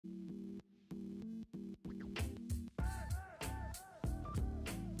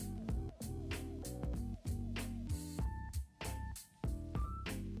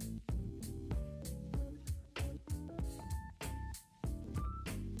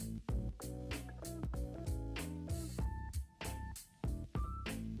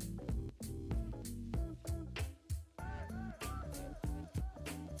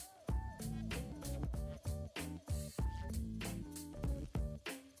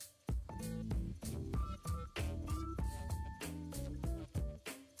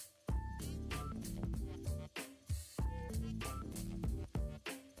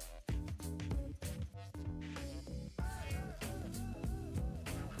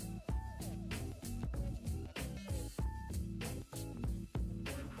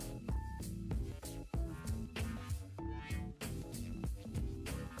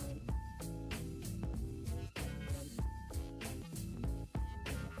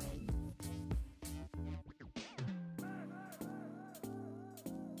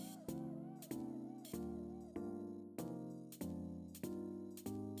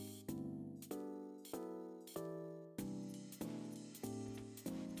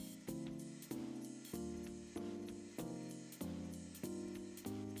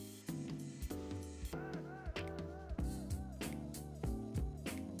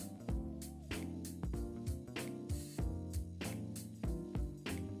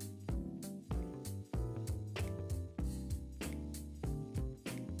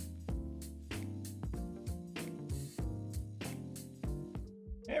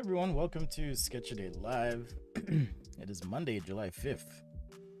Hey everyone, welcome to Sketch A Day Live. It is Monday, July 5th.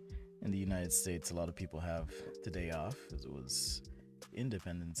 In the United States, a lot of people have today off as it was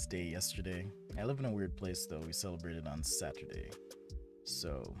Independence Day yesterday. I live in a weird place though, we celebrated on Saturday.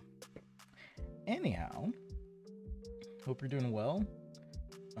 So, anyhow, hope you're doing well.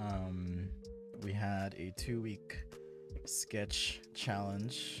 We had a 2-week sketch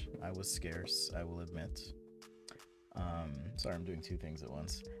challenge. I was scarce, I will admit. Sorry, I'm doing two things at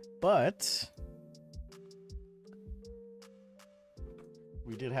once. But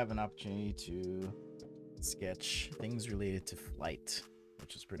we did have an opportunity to sketch things related to flight,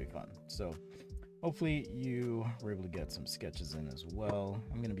 which is pretty fun. So hopefully you were able to get some sketches in as well.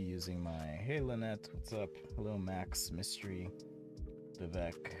 I'm going to be using my Hey Lynette, what's up? Hello Max, Mystery,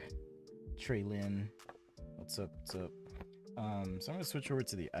 Vivek, Traylin, what's up, what's up? So I'm going to switch over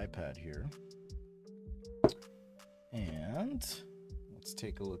to the iPad here. And let's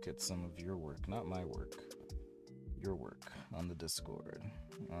take a look at some of your work, not my work, your work on the Discord.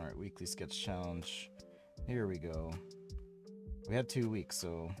 All right, weekly sketch challenge. Here we go. We had 2 weeks,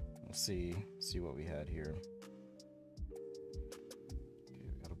 so we'll see what we had here. Okay,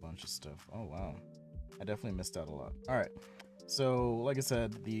 we got a bunch of stuff. Oh, wow. I definitely missed out a lot. All right, so like I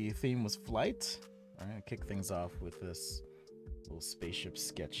said, the theme was flight. All right, kick things off with this little spaceship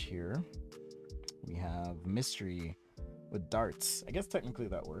sketch here. We have Mystery with darts. I guess technically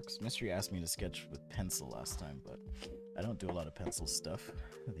that works. Mystery asked me to sketch with pencil last time, but I don't do a lot of pencil stuff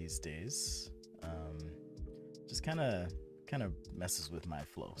these days. Just kind of messes with my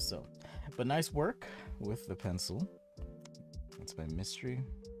flow. So, but nice work with the pencil. That's by Mystery.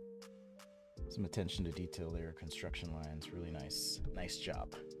 Some attention to detail there. Construction lines, really nice. Nice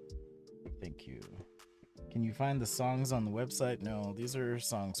job. Thank you. Can you find the songs on the website? No, these are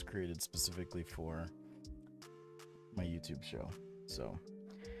songs created specifically for my YouTube show. So,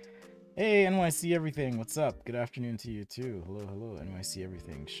 hey, NYC Everything, what's up? Good afternoon to you too. Hello, hello, NYC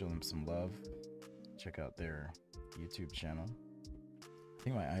Everything. Show them some love. Check out their YouTube channel. I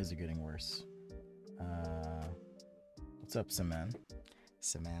think my eyes are getting worse. What's up, Saman?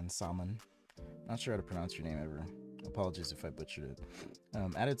 Salmon. Not sure how to pronounce your name ever. Apologies if I butchered it.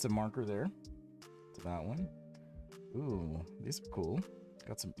 Added some marker there to that one. Ooh, these are cool.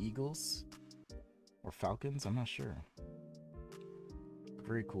 Got some eagles or falcons, I'm not sure.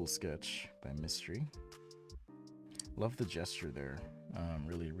 Very cool sketch by Mystery. Love the gesture there.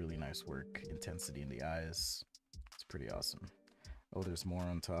 Really nice work. Intensity in the eyes. It's pretty awesome. Oh, there's more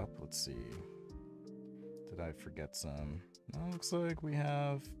on top. Let's see. Did I forget some? Oh, looks like we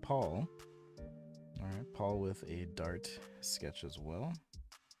have Paul. All right, Paul with a dart sketch as well.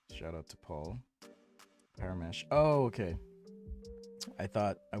 Shout out to Paul. Paramesh. Oh, okay.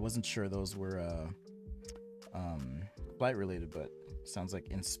 I wasn't sure those were flight related, but sounds like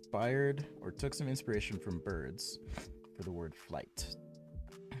inspired or took some inspiration from birds for the word flight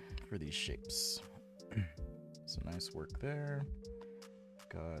for these shapes. So nice work there.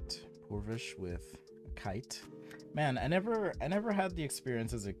 Got Purvish with a kite. Man, I never had the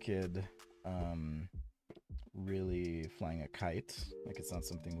experience as a kid really flying a kite. Like, it's not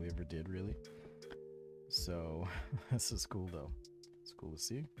something we ever did really. So this is cool though. It's cool to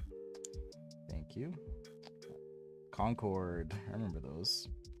see. Thank you. Concorde. I remember those.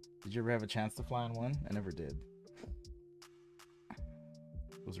 Did you ever have a chance to fly on one? I never did.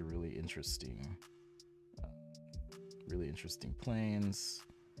 Those are really interesting. Really interesting planes.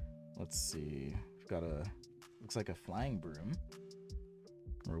 Let's see. We've got looks like a flying broom.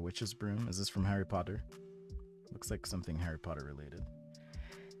 Or a witch's broom. Is this from Harry Potter? Looks like something Harry Potter related.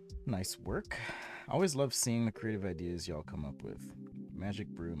 Nice work. I always love seeing the creative ideas y'all come up with. Magic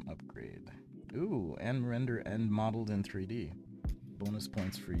broom upgrade. Ooh, and render and modeled in 3D. Bonus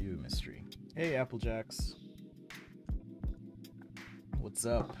points for you, Mystery. Hey, Applejacks. What's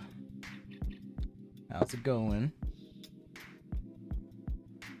up? How's it going?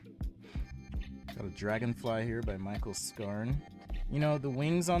 Got a dragonfly here by Michael Scarn. You know, the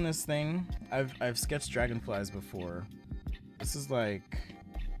wings on this thing, I've sketched dragonflies before. This is like...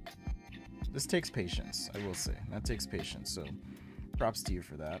 This takes patience, I will say. That takes patience, so props to you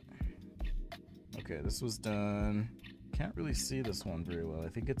for that. Okay, this was done. Can't really see this one very well. I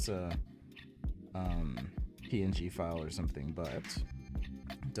think it's a PNG file or something, but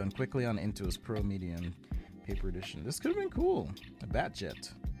done quickly on Intuos Pro Medium Paper Edition. This could have been cool. A bat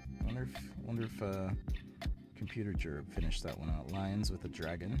jet. Wonder if Computer Gerb finished that one out. Lions with a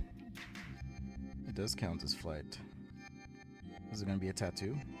dragon. It does count as flight. Is it gonna be a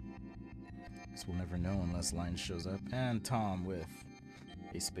tattoo? Guess we'll never know unless Lion shows up. And Tom with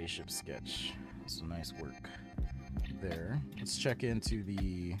a spaceship sketch. So nice work. there. Let's check into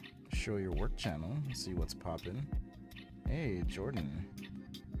the show your work channel and see what's popping. Hey, Jordan.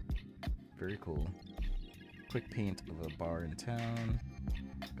 Very cool. Quick paint of a bar in town.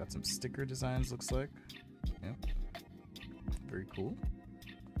 Got some sticker designs, looks like. Yep. Very cool.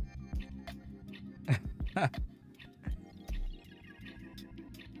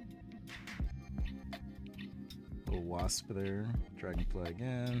 Little wasp there. Dragonfly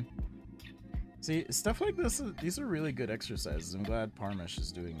again. See, stuff like this, these are really good exercises. I'm glad Parmesh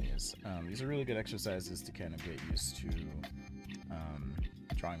is doing these. These are really good exercises to kind of get used to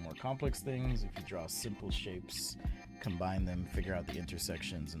drawing more complex things. If you draw simple shapes, combine them, figure out the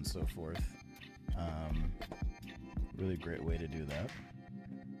intersections and so forth. Really great way to do that.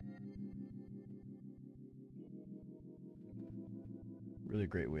 Really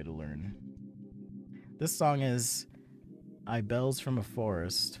great way to learn. This song is I Bells from a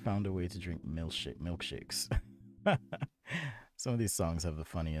Forest Found a Way to Drink Milkshakes. Some of these songs have the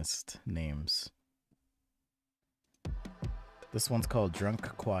funniest names. This one's called Drunk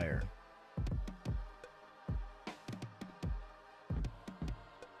Choir.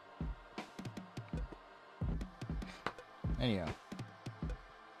 Anyhow,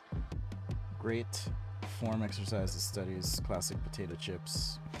 great form exercises, studies, classic potato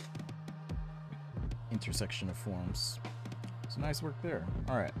chips, intersection of forms. So nice work there.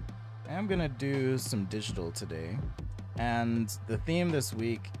 All right, I'm gonna do some digital today, and the theme this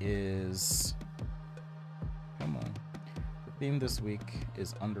week is, come on, the theme this week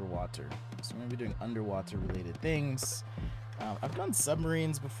is underwater. So we're gonna be doing underwater related things. I've done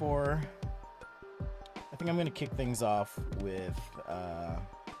submarines before. I think I'm gonna kick things off with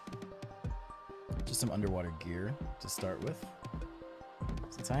just some underwater gear to start with.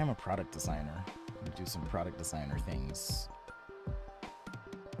 Since I am a product designer, I'm gonna do some product designer things.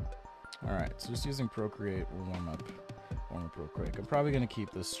 Alright, so just using Procreate, we'll warm up real quick. I'm probably gonna keep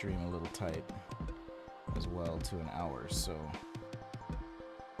this stream a little tight as well to an hour, so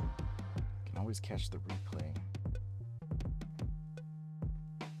you can always catch the replay.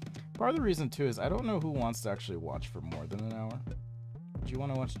 Part of the reason too is I don't know who wants to actually watch for more than an hour. Do you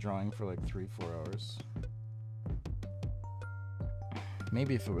want to watch drawing for like 3-4 hours?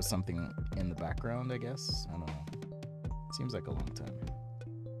 Maybe if it was something in the background, I guess. I don't know. Seems like a long time.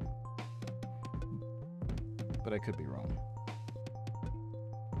 But I could be wrong.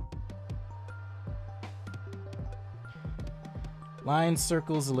 Lines,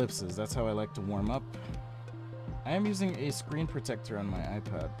 circles, ellipses. That's how I like to warm up. I am using a screen protector on my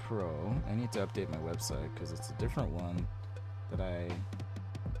iPad Pro. I need to update my website because it's a different one that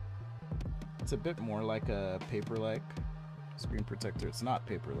it's a bit more like a paper-like screen protector. It's not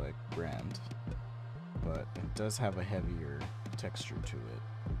paper-like brand, but it does have a heavier texture to it.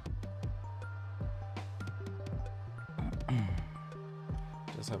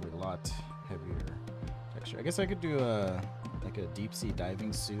 It does have a lot heavier texture. I guess I could do like a deep sea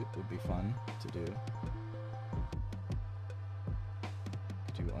diving suit would be fun to do.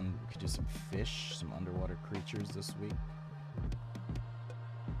 We could do some fish, some underwater creatures this week.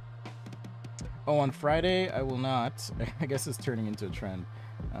 Oh, on Friday, I will not. I guess it's turning into a trend.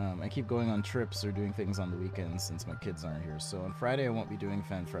 I keep going on trips or doing things on the weekends since my kids aren't here. So on Friday, I won't be doing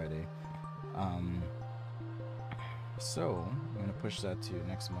Fan Friday. So I'm going to push that to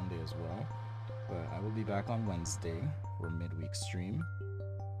next Monday as well. But I will be back on Wednesday for a midweek stream.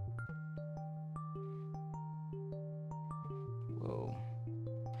 Whoa.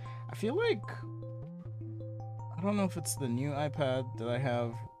 I feel like, I don't know if it's the new iPad that I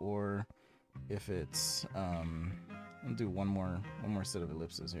have or if it's I'll do one more set of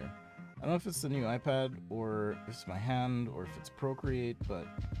ellipses here. I don't know if it's the new iPad or if it's my hand or if it's Procreate, but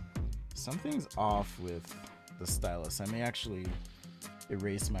something's off with the stylus. I may actually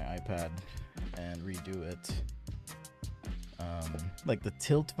erase my iPad and redo it. Like the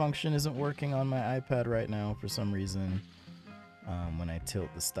tilt function isn't working on my iPad right now for some reason. When I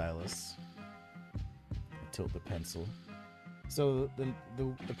tilt the stylus, I tilt the pencil. So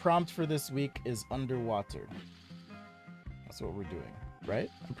the prompt for this week is underwater. That's what we're doing, right?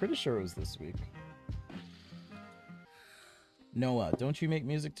 I'm pretty sure it was this week. Noah, don't you make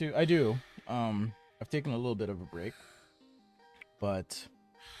music too? I do. I've taken a little bit of a break, but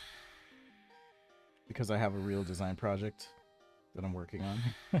because I have a real design project that I'm working on,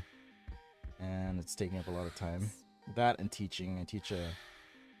 and it's taking up a lot of time. That and teaching. I teach a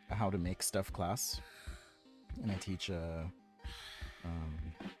how to make stuff class, and I teach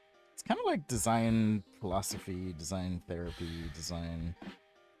it's kind of like design philosophy, design therapy, design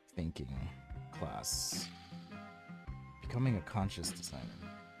thinking class. Becoming a conscious designer.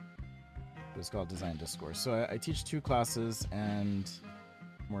 It's called Design Discourse. So I teach 2 classes, and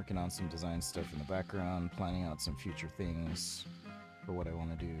I'm working on some design stuff in the background, planning out some future things for what I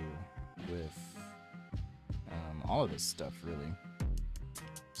want to do with all of this stuff, really.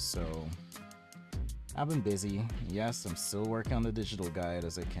 So I've been busy. Yes, I'm still working on the digital guide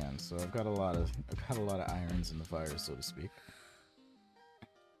as I can. So I've got a lot of irons in the fire, so to speak.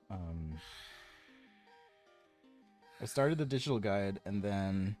 I started the digital guide and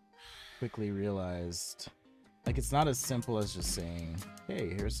then quickly realized, like, it's not as simple as just saying,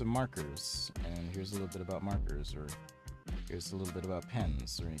 hey, here's some markers, and here's a little bit about markers, or here's a little bit about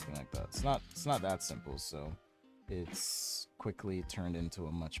pens, or anything like that. It's not that simple, so it's quickly turned into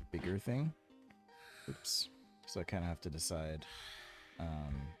a much bigger thing. Oops. So I kind of have to decide,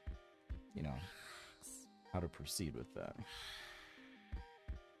 you know, how to proceed with that.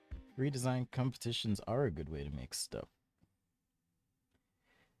 Redesign competitions are a good way to make stuff.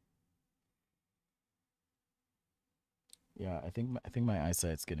 Yeah, I think my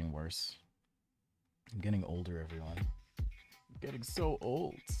eyesight's getting worse. I'm getting older, everyone. I'm getting so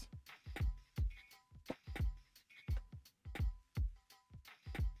old.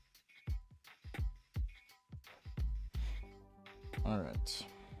 All right.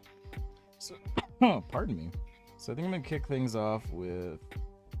 So, pardon me. So I think I'm gonna kick things off with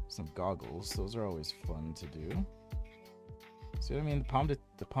some goggles. Those are always fun to do. See what I mean?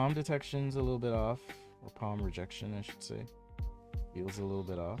 The palm detection's a little bit off, or palm rejection, I should say. Feels a little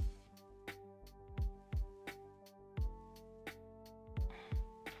bit off.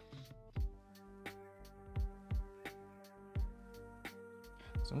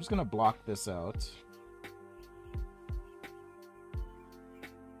 So I'm just gonna block this out.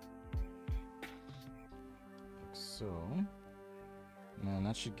 Like so. And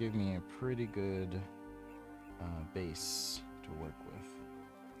that should give me a pretty good base to work with.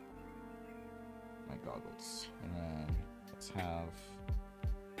 My goggles. And then let's have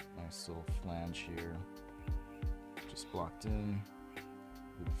a nice little flange here. Just blocked in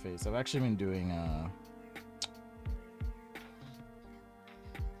with the face. I've actually been doing a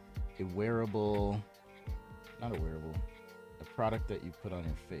wearable, not a wearable, a product that you put on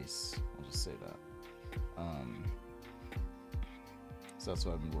your face. I'll just say that. So that's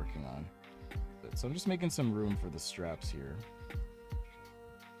what I've been working on. So I'm just making some room for the straps here.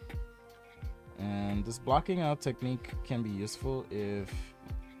 And this blocking out technique can be useful if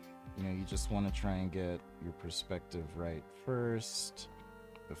you just want to try and get your perspective right first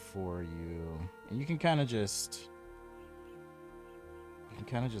before and you can kind of just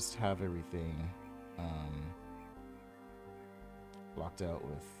have everything blocked out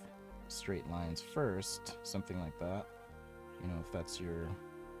with straight lines first, something like that. If that's your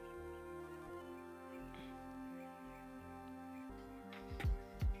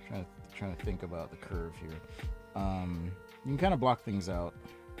trying to think about the curve here. You can kind of block things out,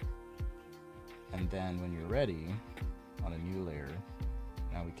 and then when you're ready on a new layer,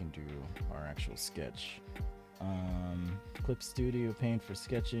 now we can do our actual sketch. Clip Studio Paint for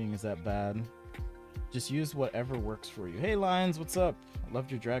sketching, is that bad? Just use whatever works for you. Hey Lions, what's up? I loved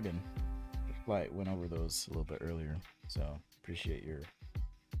your dragon. Flight went over those a little bit earlier, so appreciate your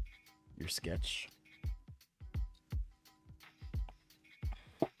sketch.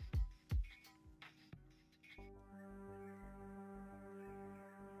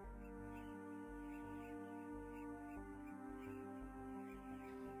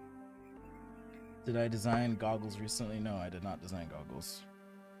 Did I design goggles recently? No, I did not design goggles.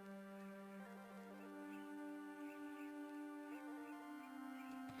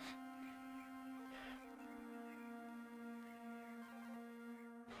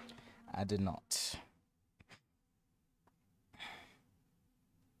 I did not.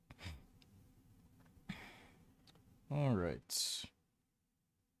 All right.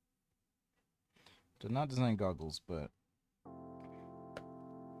 Did not design goggles, but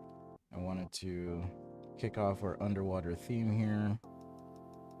I wanted to kick off our underwater theme here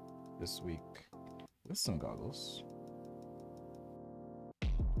this week with some goggles.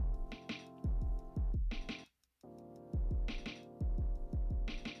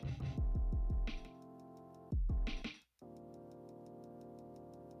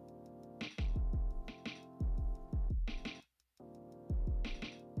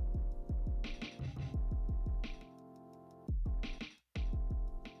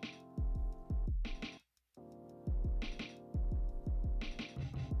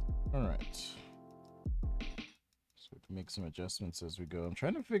 Some adjustments as we go. I'm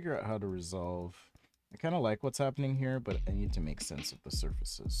trying to figure out how to resolve. I kind of like what's happening here, but I need to make sense of the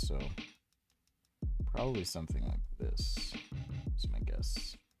surfaces, so probably something like this is my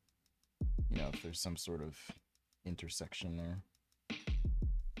guess. you know, if there's some sort of intersection there.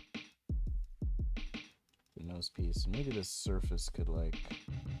 The nose piece. Maybe this surface could like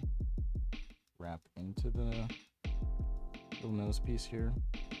wrap into the little nose piece here.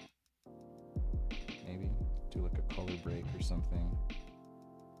 Maybe do like a color break or something.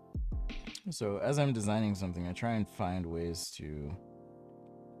 So as I'm designing something, I try and find ways to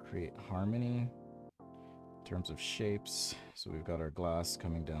create harmony in terms of shapes. So we've got our glass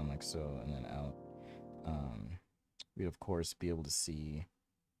coming down like so and then out. We'd of course be able to see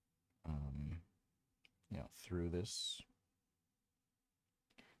you know, through this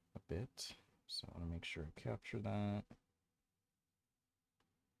a bit. So I want to make sure I capture that.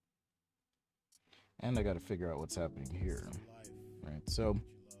 And I got to figure out what's happening here, right? So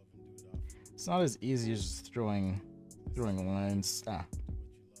it's not as easy as just throwing lines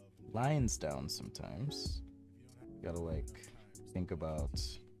down sometimes. You gotta like think about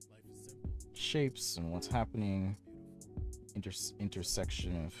shapes and what's happening,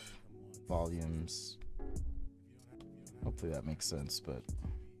 intersection of volumes. Hopefully that makes sense, but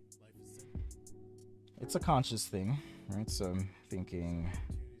it's a conscious thing, right? So I'm thinking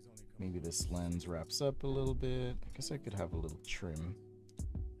maybe this lens wraps up a little bit. I guess I could have a little trim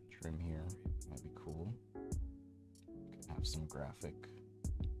here. Might be cool. Could have some graphic.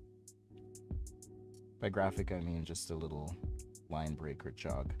 By graphic, I mean just a little line break or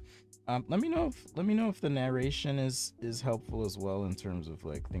jog. Let me know if the narration is helpful as well in terms of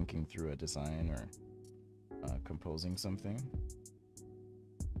like thinking through a design or composing something.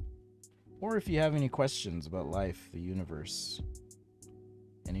 Or if you have any questions about life, the universe,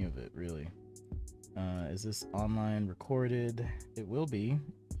 any of it really. Is this online recorded? It will be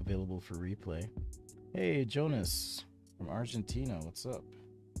available for replay. Hey, Jonas from Argentina, what's up?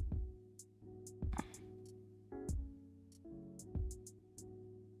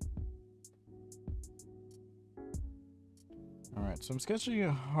 All right, so I'm sketching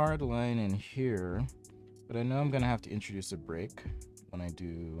a hard line in here, but I know I'm gonna have to introduce a break when I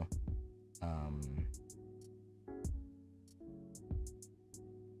do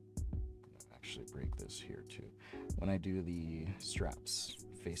actually break this here too. When I do the straps,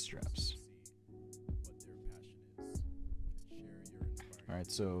 face straps. All right,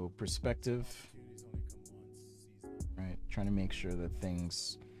 so perspective, right? Trying to make sure that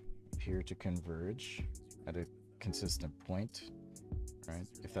things appear to converge at a consistent point, right?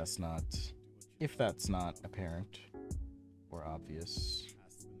 If that's not apparent or obvious,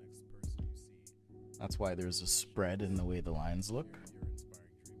 that's why there's a spread in the way the lines look.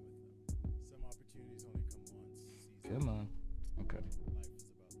 Come on. Okay.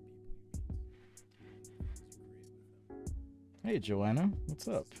 Hey, Joanna. What's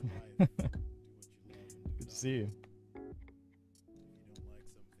up? Good to see you.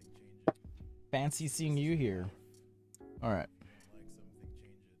 Fancy seeing you here. All right.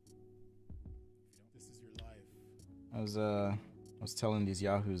 I was telling these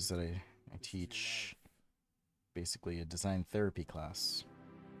yahoos that I teach basically a design therapy class.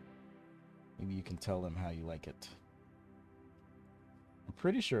 Maybe you can tell them how you like it. I'm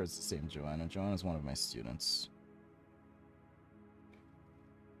pretty sure it's the same Joanna. Joanna's one of my students.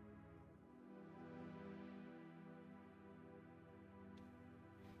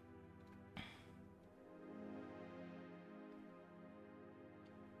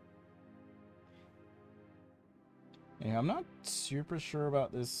 Yeah, I'm not super sure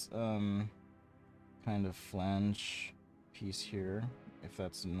about this kind of flange piece here. If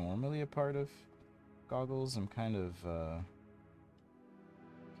that's normally a part of goggles, I'm kind of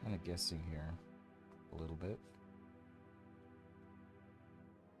guessing here a little bit.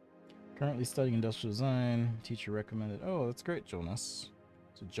 Currently studying industrial design. Teacher recommended. Oh, that's great, Jonas.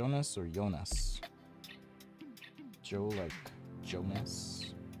 So Jonas or Jonas? Joe like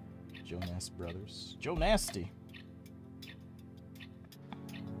Jonas? Jonas Brothers? Joe Nasty.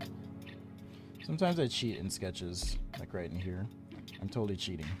 Sometimes I cheat in sketches, like right in here. I'm totally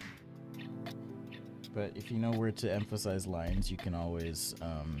cheating. But if you know where to emphasize lines, you can always,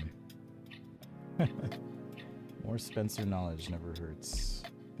 more Spencer knowledge never hurts.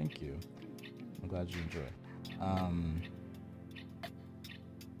 Thank you. I'm glad you enjoy.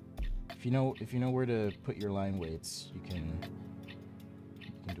 If you know where to put your line weights, you can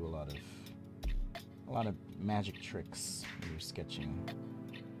do a lot of magic tricks when you're sketching.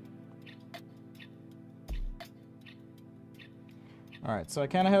 All right, so I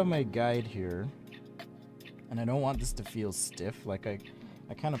kind of have my guide here, and I don't want this to feel stiff. Like I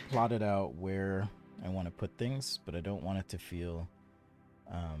kind of plotted out where I want to put things, but I don't want it to feel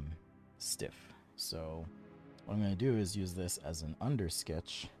stiff. So what I'm going to do is use this as an under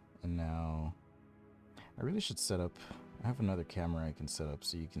sketch And now I really should set up, I have another camera I can set up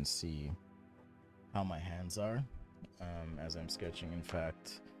so you can see how my hands are as I'm sketching. In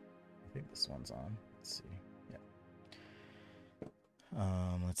fact, I think this one's on. Let's see. Yeah.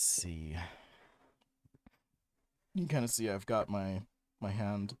 Let's see. You can kind of see I've got my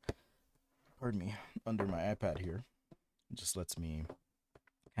hand, pardon me, under my iPad here. It just lets me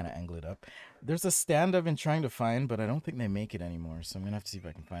kind of angle it up. There's a stand I've been trying to find, but I don't think they make it anymore, so I'm gonna have to see if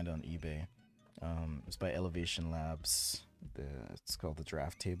I can find it on eBay. It's by Elevation Labs. It's called the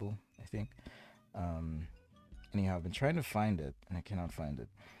Draft Table, I think. Anyhow, I've been trying to find it, and I cannot find it.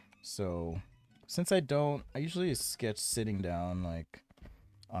 So, since I usually sketch sitting down, like,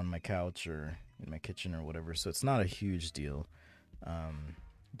 on my couch or in my kitchen or whatever, so it's not a huge deal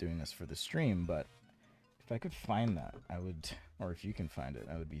doing this for the stream, but if I could find that, I would, or if you can find it,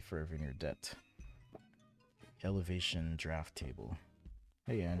 I would be forever in your debt. Elevation Draft Table.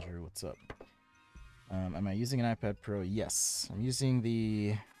 Hey Andrew, what's up? Am I using an iPad Pro? Yes, I'm using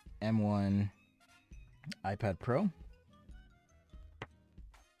the M1 iPad Pro.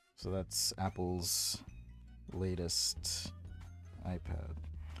 So that's Apple's latest iPad.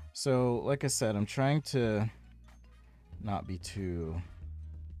 So, like I said, I'm trying to not be too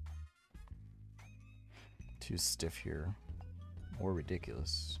stiff here or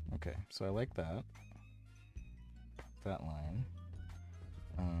ridiculous. Okay, so I like that line.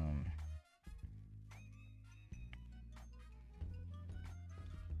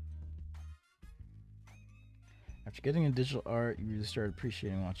 After getting into digital art, you really started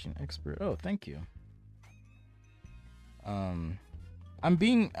appreciating watching expert. Oh, thank you. I'm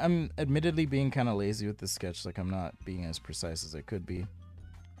admittedly being kind of lazy with this sketch. Like, I'm not being as precise as I could be.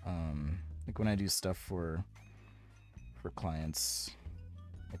 Like when I do stuff for clients,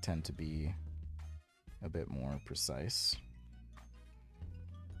 I tend to be a bit more precise.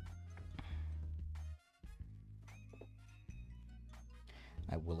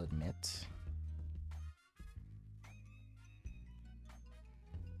 I will admit.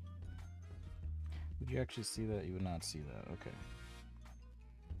 Would you actually see that? You would not see that. Okay.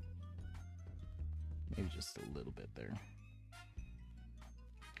 Maybe just a little bit there.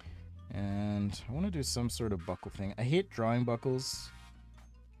 And I want to do some sort of buckle thing. I hate drawing buckles.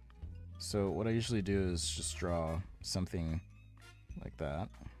 So what I usually do is just draw something like that.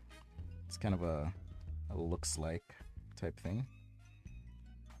 It's kind of a looks like type thing.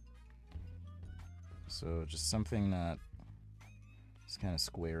 So just something that is kind of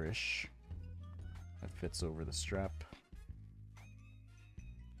squarish, that fits over the strap.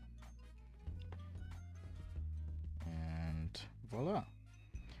 And voila.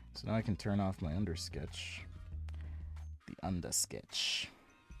 So now I can turn off my undersketch. The undersketch.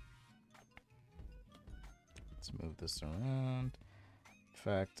 Let's move this around. In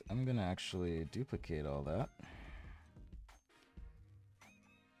fact, I'm gonna actually duplicate all that.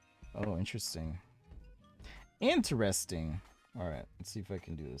 Oh, interesting. Interesting. Alright, let's see if I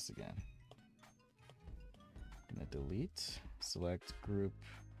can do this again. I'm gonna delete, select group,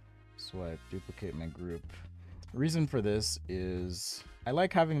 swipe, duplicate my group. The reason for this is I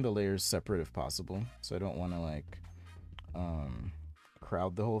like having the layers separate if possible, so I don't want to like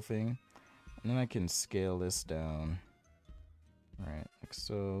crowd the whole thing. And then I can scale this down, right, like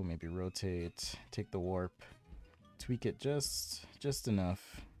so. Maybe rotate, take the warp, tweak it just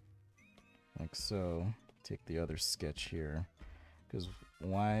enough, like so. Take the other sketch here, because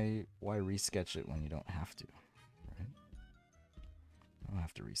why resketch it when you don't have to, right? I don't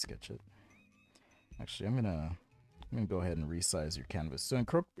have to resketch it. Actually, I'm gonna go ahead and resize your canvas. So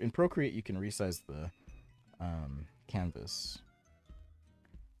in Procreate, you can resize the canvas.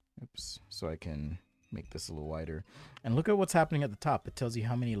 Oops. So I can make this a little wider. And look at what's happening at the top. It tells you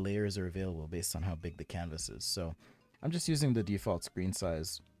how many layers are available based on how big the canvas is. So I'm just using the default screen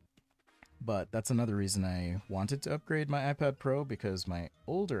size. But that's another reason I wanted to upgrade my iPad Pro, because my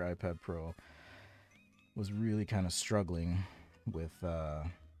older iPad Pro was really kind of struggling with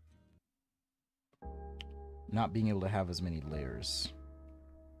not being able to have as many layers,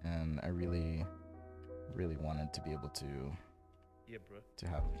 and I really wanted to be able to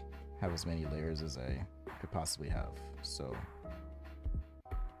have as many layers as I could possibly have. So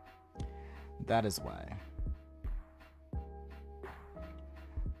that is why.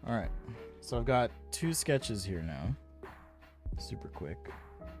 All right, so I've got 2 sketches here now, super quick.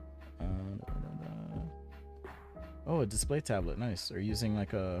 Oh, a display tablet, nice. Are you using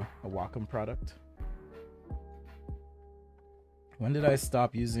like a Wacom product? When did I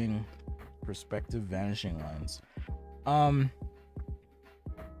stop using perspective vanishing lines? I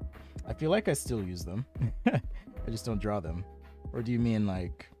feel like I still use them. I just don't draw them. Or do you mean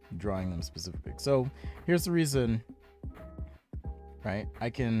like drawing them specifically. So here's the reason, right? I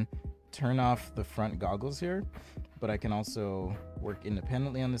can turn off the front goggles here, but I can also work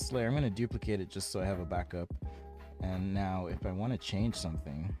independently on this layer. I'm going to duplicate it just so I have a backup. And now if I want to change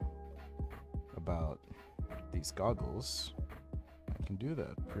something about these goggles, I can do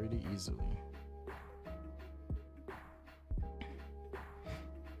that pretty easily.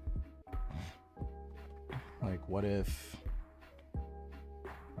 Like what if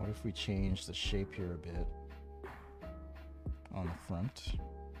we change the shape here a bit on the front?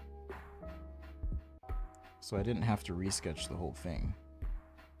 So I didn't have to resketch the whole thing.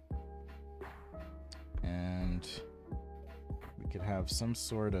 And we could have some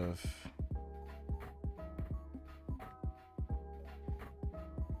sort of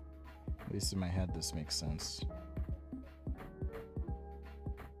at least in my head this makes sense.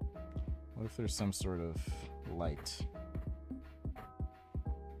 What if there's some sort of light?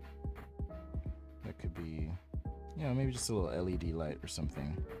 That could be, you know, maybe just a little LED light or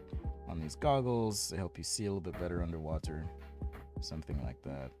something on these goggles to help you see a little bit better underwater. Something like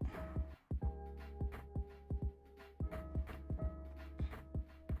that.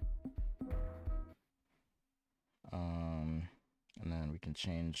 And then we can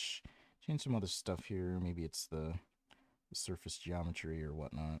change some other stuff here. Maybe it's the surface geometry or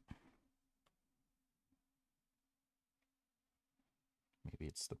whatnot. Maybe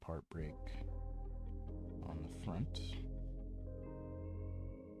it's the part break on the front.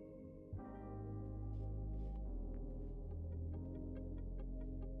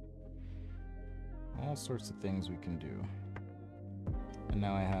 All sorts of things we can do. And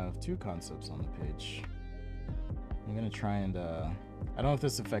now I have two concepts on the page. I'm gonna try and, I don't know if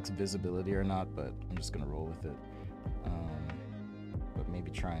this affects visibility or not, but I'm just gonna roll with it. But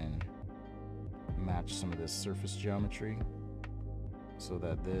maybe try and match some of this surface geometry so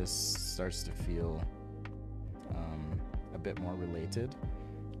that this starts to feel a bit more related.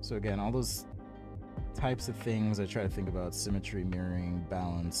 So again, all those types of things I try to think about: symmetry, mirroring,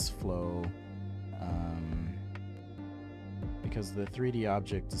 balance, flow, because the 3D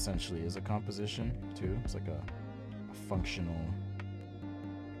object essentially is a composition too. It's like a functional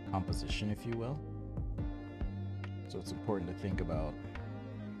composition, if you will. So it's important to think about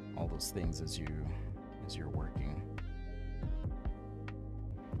all those things as you're working.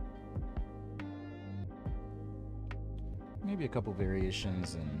 Maybe a couple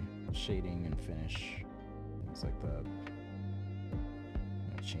variations in shading and finish, things like that. I'm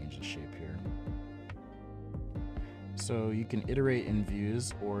gonna change the shape here. So you can iterate in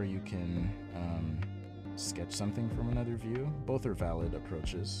views, or you can sketch something from another view. Both are valid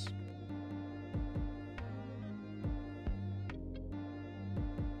approaches.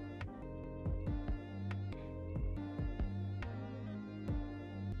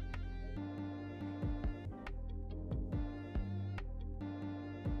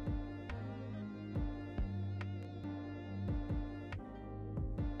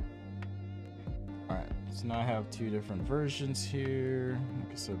 So now I have two different versions here.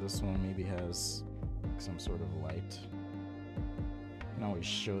 Like I said, this one maybe has some sort of light. You can always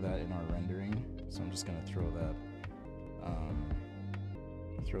show that in our rendering. So I'm just gonna throw that,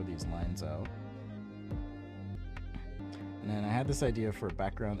 throw these lines out. And then I had this idea for a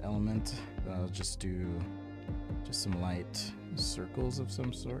background element that I'll just do just some light circles of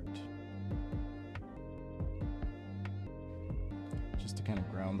some sort. Just to kind of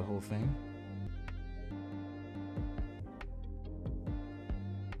ground the whole thing.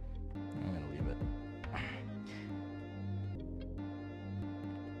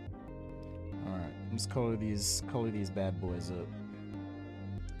 Let's color these bad boys up.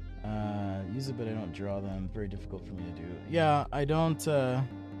 Use it, but I don't draw them. Very difficult for me to do. Yeah, I don't.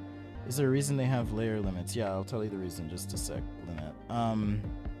 Is there a reason they have layer limits? Yeah, I'll tell you the reason. Just a sec, Lynette.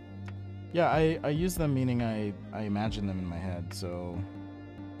 Yeah, I use them, meaning I imagine them in my head. So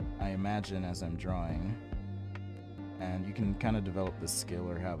I imagine as I'm drawing, and you can kind of develop this skill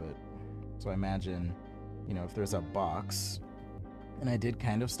or habit. So I imagine, you know, if there's a box, and I did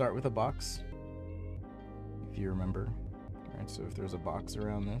kind of start with a box, if you remember, right? So if there's a box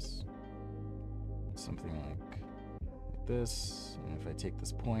around this, something like this, and if I take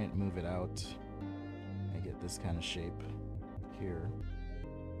this point, move it out, I get this kind of shape here,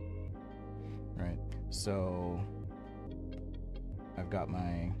 right? So I've got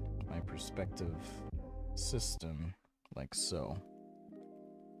my perspective system like so.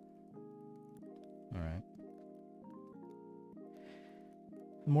 All right.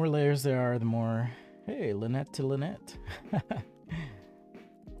 The more layers there are, the more, hey, Lynette to Lynette.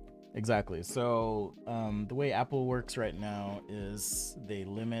 Exactly. So the way Apple works right now is they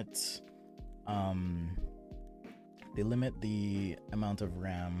limit the amount of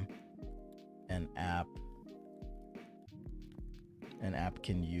RAM an app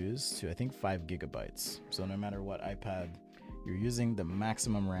can use to, I think, 5 gigabytes. So no matter what iPad you're using, the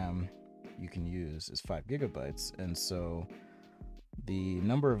maximum RAM you can use is 5 gigabytes. And so the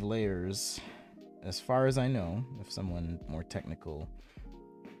number of layers, as far as I know, if someone more technical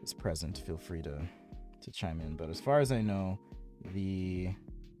is present, feel free to chime in. But as far as I know, the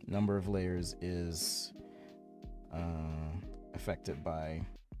number of layers is affected by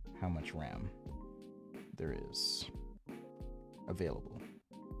how much RAM there is available.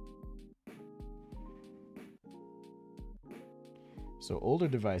 So older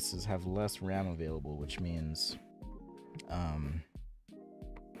devices have less RAM available, which means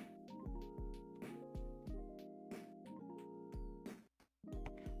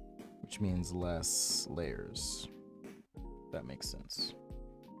less layers. That makes sense.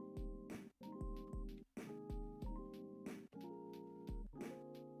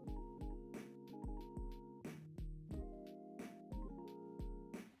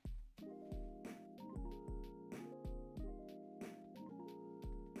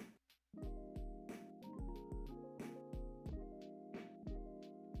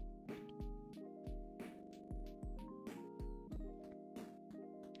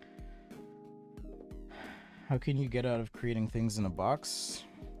 How can you get out of creating things in a box?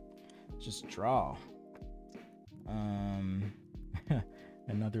 Just draw.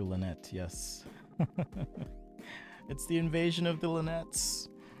 Another Lynette, yes. It's the invasion of the Lynnettes.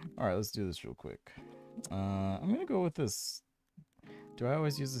 All right, let's do this real quick. I'm gonna go with this. Do I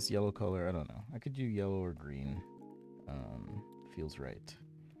always use this yellow color? I don't know. I could do yellow or green. Feels right.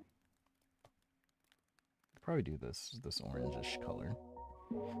 Probably do this orangish color.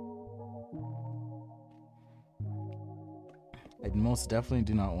 I most definitely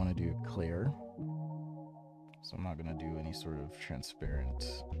do not want to do clear, so I'm not going to do any sort of transparent,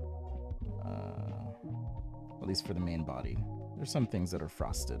 at least for the main body. There's some things that are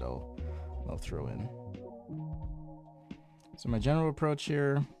frosted I'll throw in. So my general approach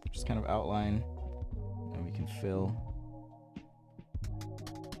here, just kind of outline, and we can fill.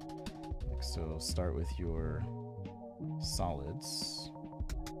 Like so, start with your solids.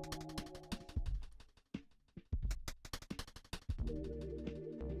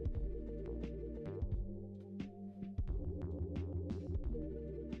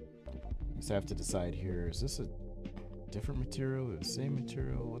 So I have to decide here, is this a different material or the same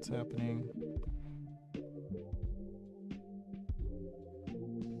material? What's happening?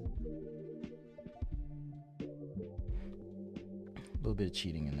 A little bit of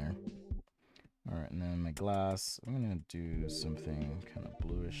cheating in there. All right, and then my glass, I'm gonna do something kind of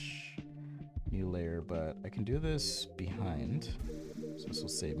bluish, new layer, but I can do this behind. So this will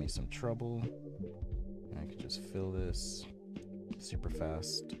save me some trouble. And I can just fill this super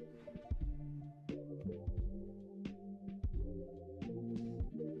fast.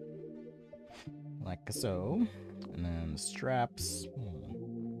 Like so. And then the straps. I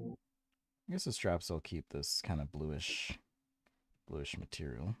guess the straps, I'll keep this kind of bluish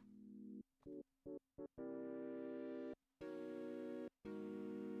material.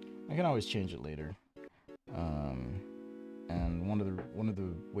 I can always change it later. And one of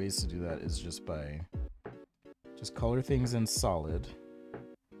the ways to do that is just by color things in solid,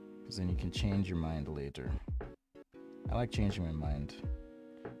 because then you can change your mind later. I like changing my mind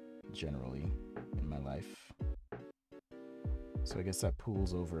generally in my life. So I guess that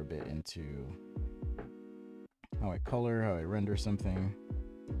pools over a bit into how I color, how I render something.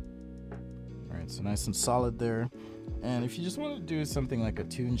 All right, so nice and solid there. And if you just want to do something like a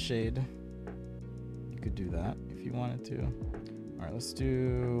toon shade, you could do that if you wanted to. All right, let's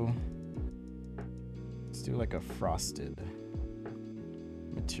do like a frosted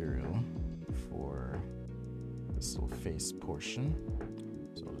material for this little face portion.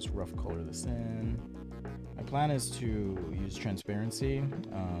 So I'll just rough color this in. My plan is to use transparency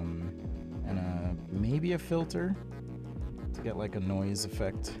and maybe a filter to get like a noise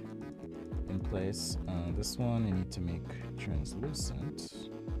effect in place. This one I need to make translucent,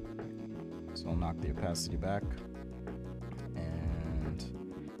 so I'll knock the opacity back, and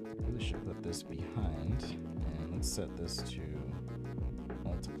I really should put this behind, and let's set this to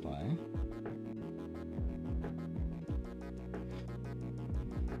multiply.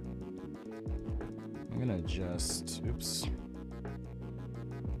 I'm gonna adjust,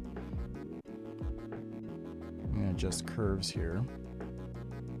 I'm gonna adjust curves here.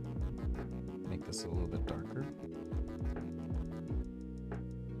 Make this a little bit darker.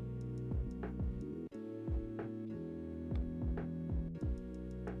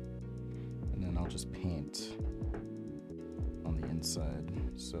 just paint on the inside.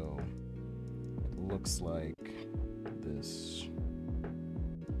 So it looks like this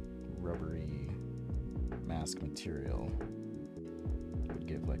rubbery mask material would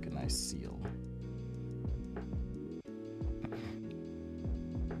give like a nice seal.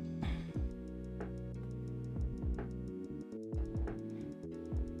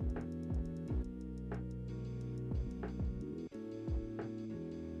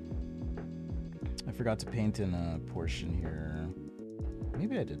 I forgot to paint in a portion here.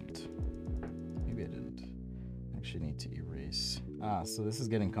 Maybe I didn't. Maybe I didn't. I actually need to erase. So this is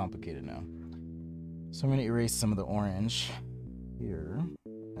getting complicated now. So I'm going to erase some of the orange here,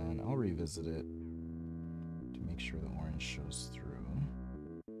 and I'll revisit it to make sure the orange shows through.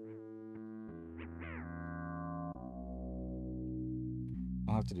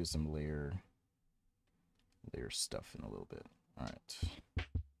 I'll have to do some layer stuff in a little bit. All right.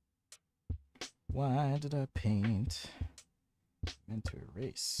 Why did I paint? I meant to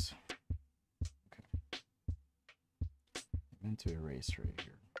erase. Okay. I meant to erase right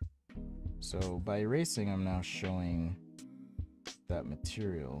here. So by erasing, I'm now showing that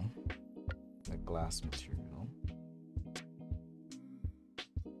material, that glass material,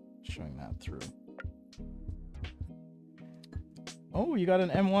 showing that through. Oh, you got an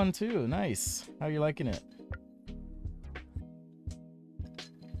M1 too. Nice. How are you liking it?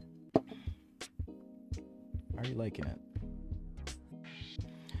 How are you liking it?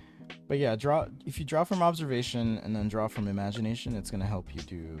 But yeah, if you draw from observation and then draw from imagination, it's going to help you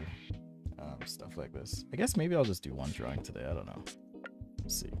do stuff like this. I guess maybe I'll just do one drawing today. I don't know. We'll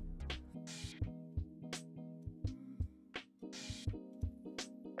see.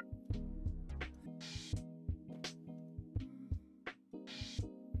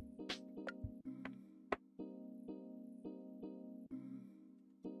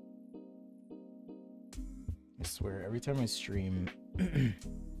 I swear, every time I stream...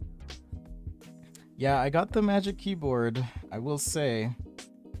 Yeah, I got the Magic Keyboard. I will say,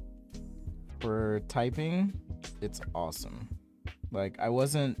 for typing, it's awesome. Like, I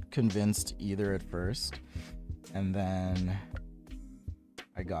wasn't convinced either at first, and then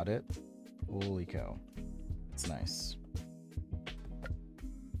I got it. Holy cow. It's nice.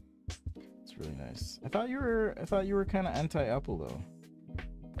 It's really nice. I thought you were kind of anti-Apple though.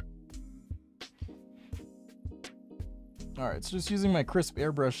 Alright, so just using my crisp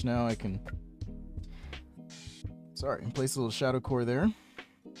airbrush now, I can place a little shadow core there.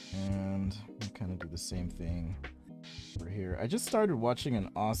 And kind of do the same thing over here. I just started watching an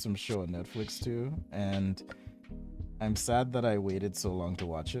awesome show on Netflix too, and I'm sad that I waited so long to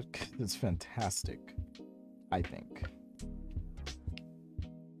watch it. It's fantastic, I think.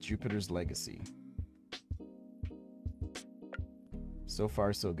 Jupiter's Legacy. So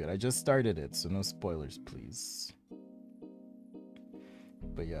far, so good. I just started it, so no spoilers, please.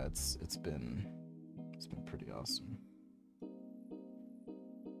 But yeah, it's been pretty awesome.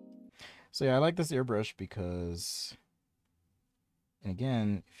 So yeah, I like this airbrush because, and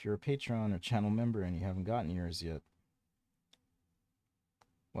again, if you're a Patreon or channel member and you haven't gotten yours yet,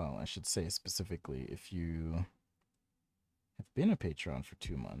 well, I should say specifically, if you have been a Patreon for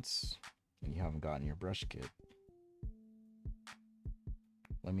 2 months and you haven't gotten your brush kit,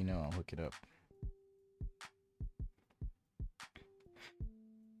 let me know, I'll hook it up.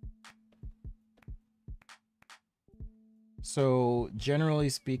 So generally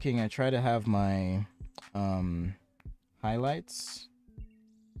speaking, I try to have my highlights,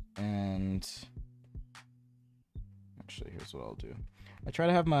 and actually here's what I'll do. I try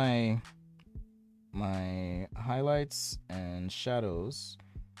to have my highlights and shadows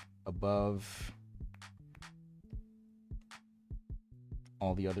above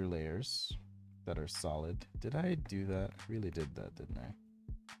all the other layers that are solid. Did I do that? I really did that, didn't I?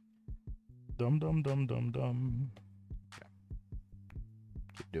 Dum dum dum dum dum.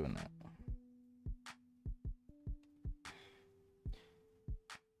 Keep doing that.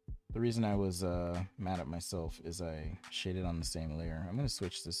 The reason I was mad at myself is I shaded on the same layer. I'm going to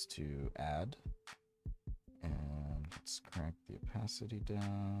switch this to add, and let's crank the opacity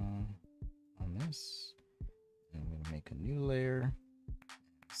down on this. And I'm going to make a new layer,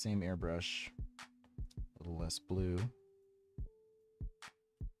 same airbrush, a little less blue.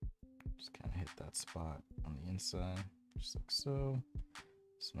 Just kind of hit that spot on the inside, just like so.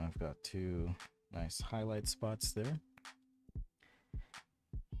 So now I've got two nice highlight spots there.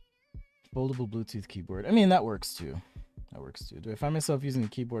 Foldable Bluetooth keyboard. I mean, that works too. That works too. Do I find myself using a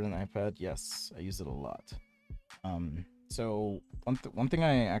keyboard and iPad? Yes, I use it a lot. So one thing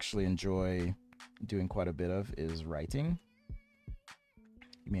I actually enjoy doing quite a bit of is writing.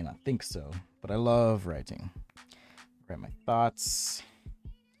 You may not think so, but I love writing. Write my thoughts.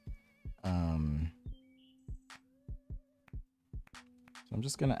 So I'm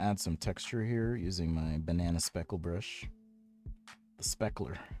just gonna add some texture here using my banana speckle brush, the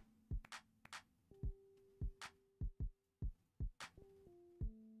speckler.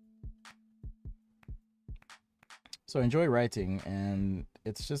 So I enjoy writing, and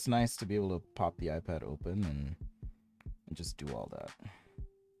it's just nice to be able to pop the iPad open and just do all that.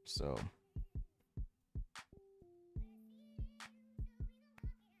 So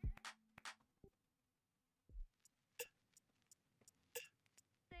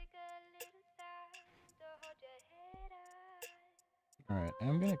all right,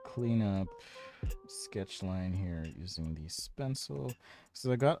 I'm gonna clean up sketch line here using the stencil.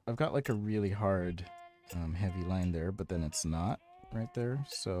 So I've got like a really hard heavy line there, but then it's not right there.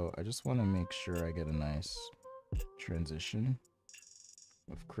 So I just want to make sure I get a nice transition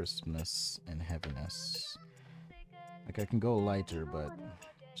of crispness and heaviness. Like I can go lighter, but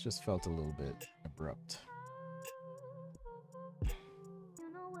it just felt a little bit abrupt.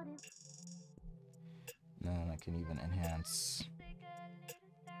 Now I can even enhance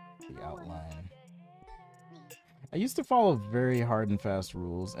the outline. I used to follow very hard and fast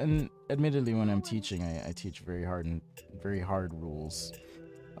rules, and admittedly when I'm teaching, I teach very hard rules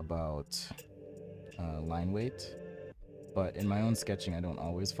about line weight, but in my own sketching I don't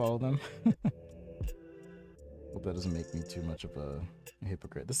always follow them. Hope that doesn't make me too much of a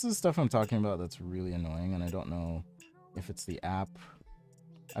hypocrite. This is stuff I'm talking about that's really annoying, and I don't know if it's the app.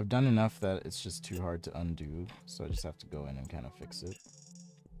 I've done enough that it's just too hard to undo, so I just have to go in and kind of fix it.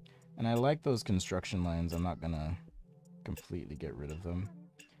 And I like those construction lines. I'm not gonna completely get rid of them.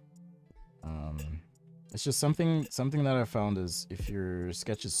 It's just something that I found is if your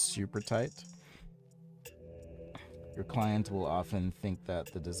sketch is super tight, your client will often think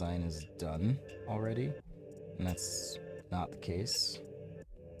that the design is done already, and that's not the case.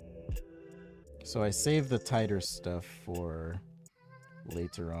 So I save the tighter stuff for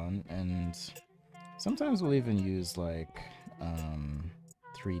later on, and sometimes we'll even use like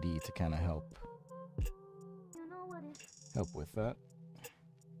 3D to kind of help with that.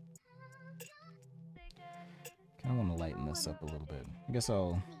 Kind of want to lighten this up a little bit. I guess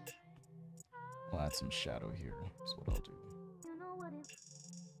I'll add some shadow here. That's what I'll do.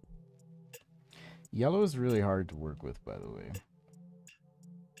 Yellow is really hard to work with, by the way.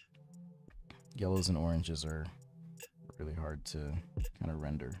 Yellows and oranges are really hard to kind of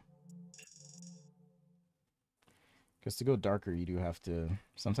render. Because to go darker, you do have to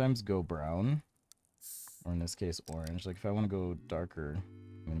sometimes go brown, or in this case, orange. Like if I want to go darker,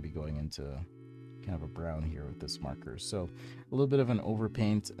 I'm going to be going into kind of a brown here with this marker. So a little bit of an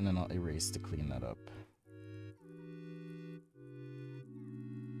overpaint, and then I'll erase to clean that up.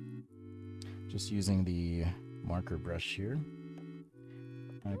 Just using the marker brush here.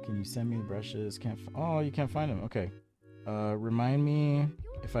 Can you send me the brushes? Oh, you can't find them. Okay. Remind me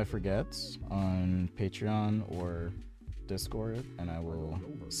if I forget on Patreon or Discord, and I will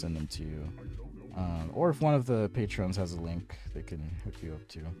send them to you. Or if one of the patrons has a link, they can hook you up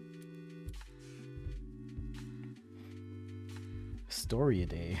too. Story a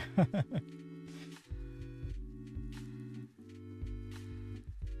day. Yeah,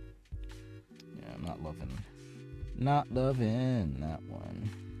 I'm not loving that one.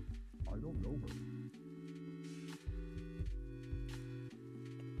 I don't know her.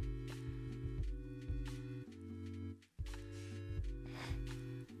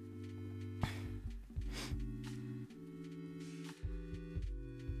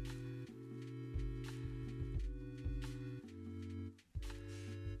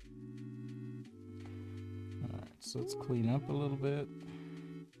 So let's clean up a little bit.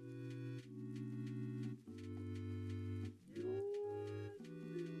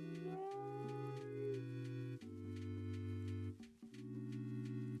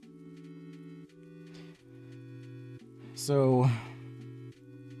 So,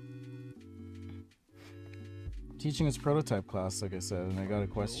 teaching this prototype class, like I said, and I got a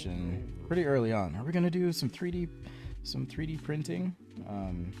question pretty early on. Are we gonna do some 3D printing?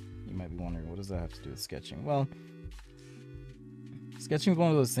 You might be wondering, what does that have to do with sketching? Well, sketching is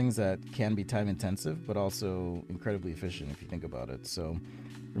one of those things that can be time intensive, but also incredibly efficient if you think about it. So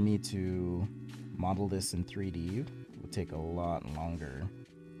for me to model this in 3D would take a lot longer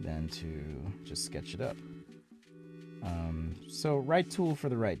than to just sketch it up. So right tool for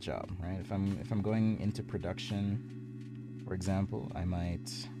the right job, right? If I'm going into production, for example, I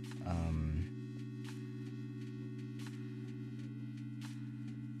might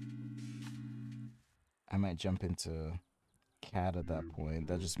jump into CAD at that point.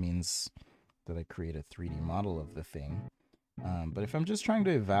 That just means that I create a 3D model of the thing. But if I'm just trying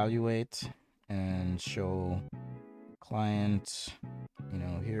to evaluate and show client, you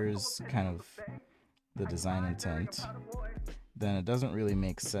know, here's kind of the design intent, then it doesn't really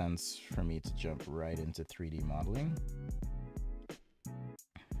make sense for me to jump right into 3D modeling.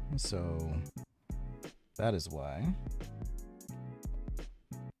 So that is why,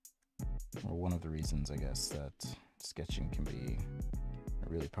 or one of the reasons, I guess, that sketching can be a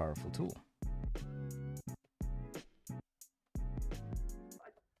really powerful tool.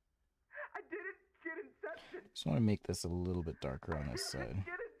 Just want to make this a little bit darker on this side.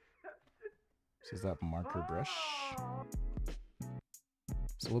 This is that marker brush.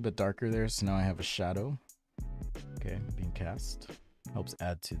 It's a little bit darker there, so now I have a shadow. Okay, being cast. Helps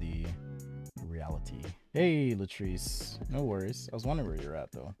add to the reality. Hey, Latrice. No worries. I was wondering where you're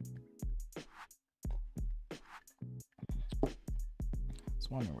at, though.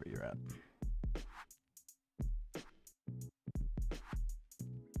 Just wondering where you're at.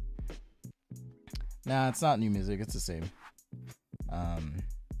 Nah, it's not new music. It's the same.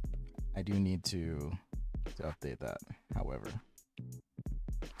 I do need to update that, however.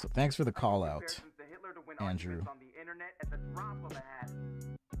 So thanks for the call out, Andrew.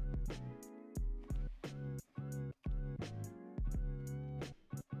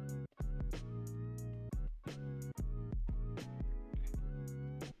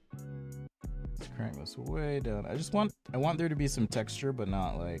 Let's crank this way down. I want there to be some texture, but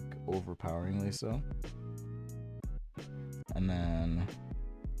not like overpoweringly so. And then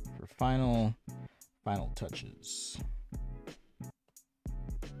for final touches.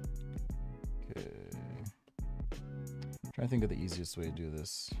 Okay. Trying to think of the easiest way to do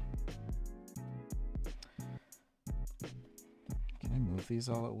this. Can I move these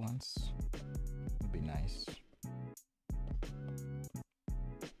all at once? Would be nice.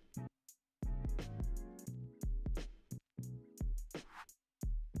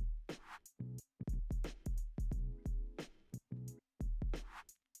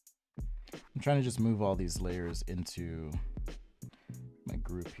 I'm trying to just move all these layers into my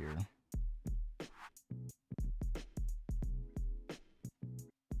group here.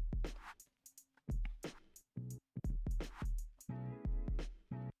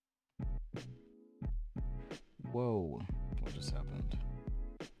 Whoa, what just happened?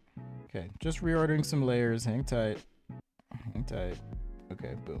 Okay, just reordering some layers. Hang tight. Hang tight.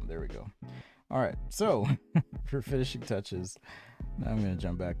 Okay, boom, there we go. All right, so for finishing touches, now I'm going to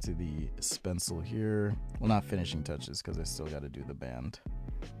jump back to the stencil here. Well, not finishing touches because I still got to do the band.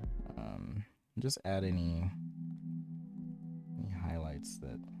 Just add any highlights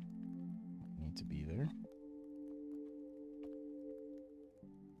that need to be there.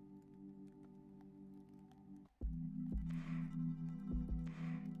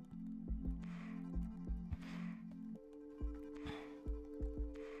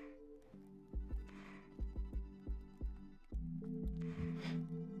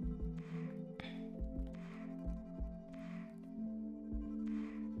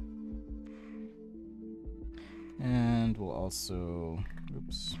 And we'll also,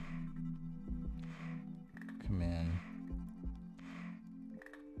 oops, come in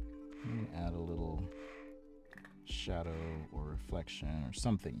and add a little shadow or reflection or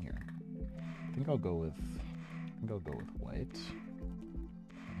something here. I think I'll go with white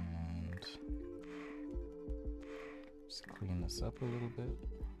and just clean this up a little bit.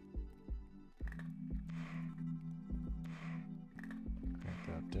 Crank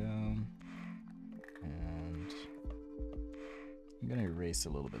that down. And I'm gonna erase a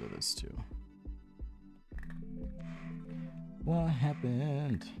little bit of this too. What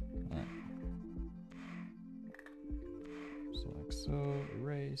happened? All right. So like so,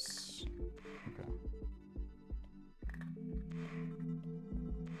 erase. Okay.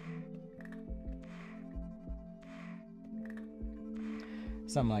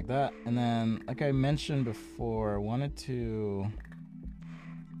 Something like that. And then, like I mentioned before, I wanted to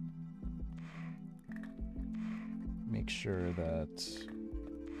make sure that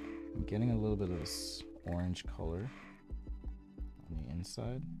I'm getting a little bit of this orange color on the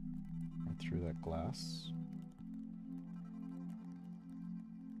inside and through that glass.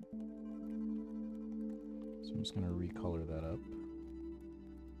 So I'm just going to recolor that up.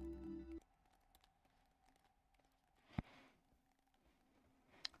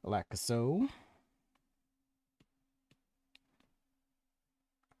 Like so.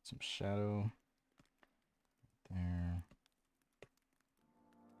 Some shadow there.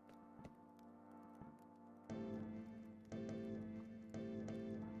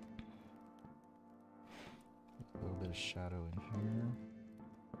 A little bit a shadow in here.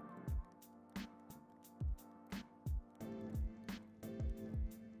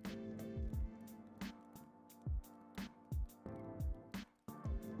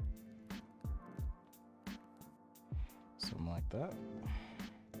 Something like that.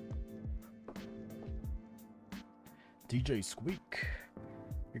 DJ Squeak.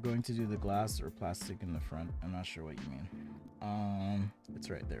 You're going to do the glass or plastic in the front. I'm not sure what you mean. It's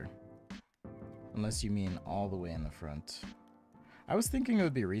right there. Unless you mean all the way in the front. I was thinking it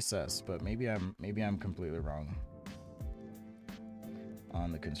would be recessed, but maybe I'm completely wrong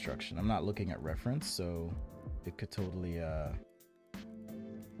on the construction. I'm not looking at reference, so it could totally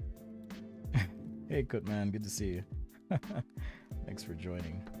Hey Kutman, good to see you. Thanks for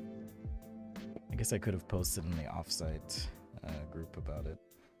joining. I guess I could have posted in the offsite group about it.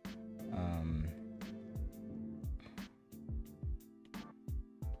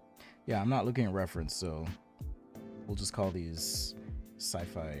 Yeah, I'm not looking at reference, so we'll just call these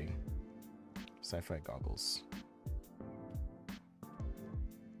sci-fi goggles.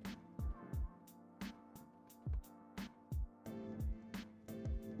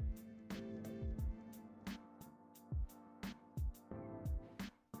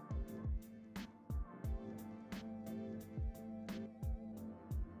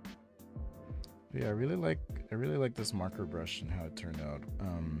 Yeah, I really like this marker brush and how it turned out.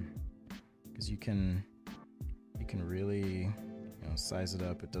 Because you can really, size it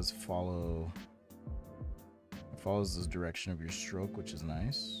up. It does follows the direction of your stroke, which is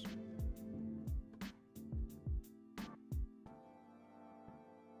nice.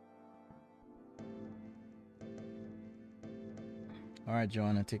 All right,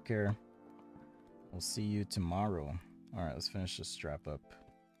 Joanna, take care. We'll see you tomorrow. All right, let's finish this strap up.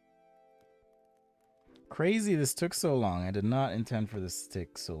 Crazy this took so long. I did not intend for this to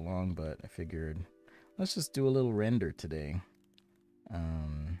take so long, but I figured let's just do a little render today.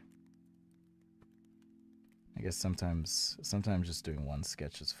 I guess sometimes just doing one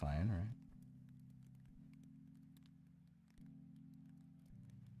sketch is fine,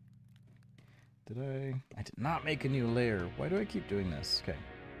 right? I did not make a new layer. Why do I keep doing this? Okay.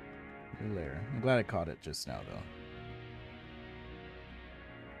 New layer. I'm glad I caught it just now, though.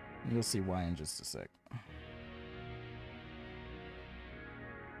 You'll see why in just a sec.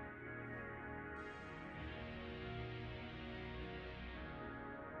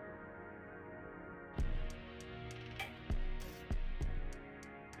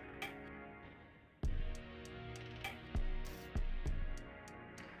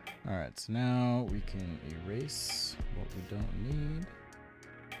 Alright, so now we can erase what we don't need.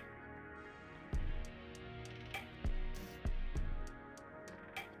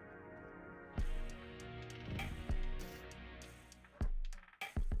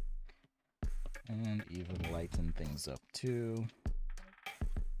 And even lighten things up too.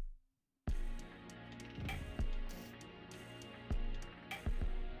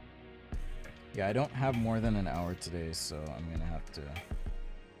 Yeah, I don't have more than an hour today, so I'm gonna have to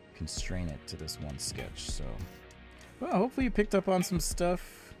constrain it to this one sketch. So, well, hopefully you picked up on some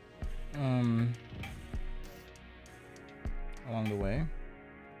stuff along the way.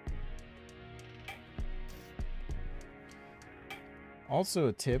 Also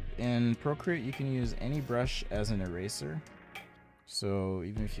a tip, in Procreate you can use any brush as an eraser. So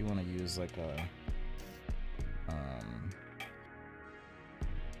even if you want to use like a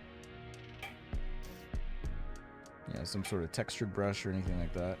some sort of textured brush or anything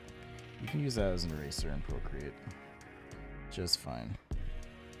like that, you can use that as an eraser in Procreate just fine.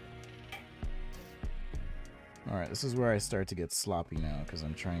 Alright, this is where I start to get sloppy now because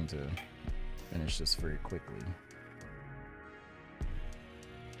I'm trying to finish this very quickly.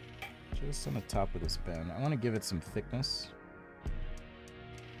 Just on the top of this pen. I want to give it some thickness.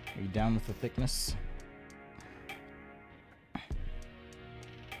 Are you down with the thickness?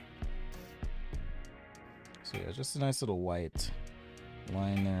 So yeah, just a nice little white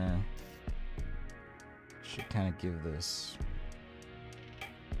line there. Should kind of give this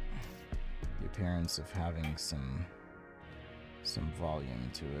the appearance of having some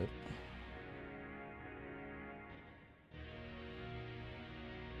volume to it.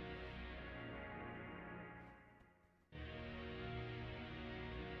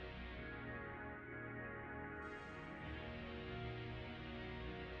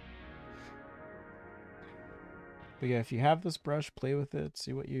 But yeah, if you have this brush, play with it,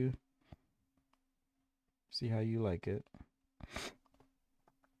 see how you like it.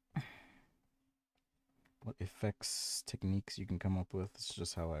 What effects, techniques you can come up with. It's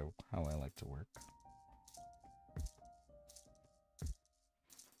just how I like to work.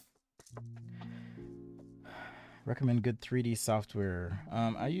 Recommend good 3D software.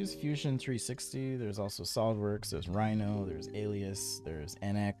 I use Fusion 360. There's also SolidWorks. There's Rhino. There's Alias. There's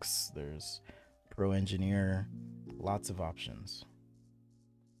NX. There's Pro Engineer. Lots of options.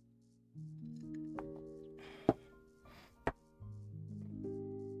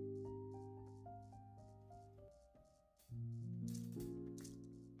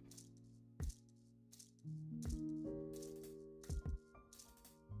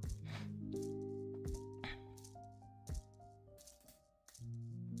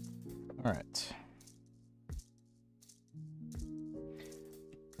 All right.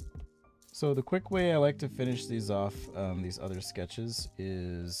 So the quick way I like to finish these off, these other sketches,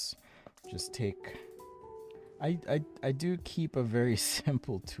 is just take. I do keep a very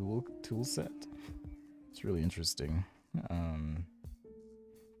simple tool set. It's really interesting.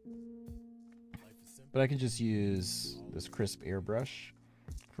 But I could just use this crisp airbrush,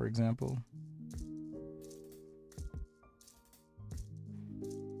 for example.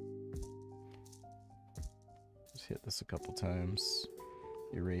 Just hit this a couple times.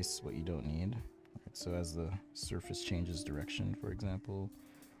 Erase what you don't need. Right, so as the surface changes direction, for example,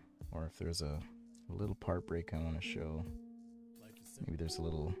 or if there's a little part break I want to show, maybe there's a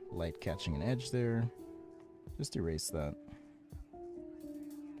little light catching an edge there, just erase that.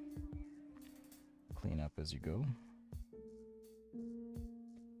 Clean up as you go.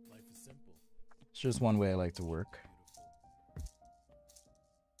 It's just one way I like to work.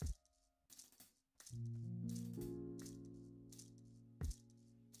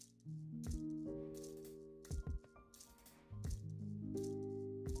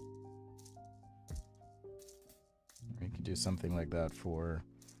 Do something like that for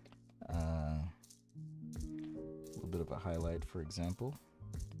a little bit of a highlight, for example.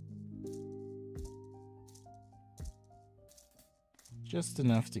 Just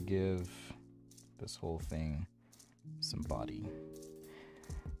enough to give this whole thing some body.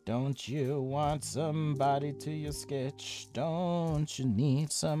 Don't you want somebody to your sketch? Don't you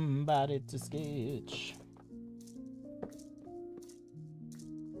need somebody to sketch?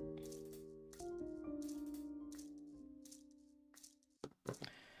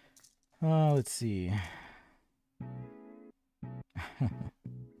 Let's see.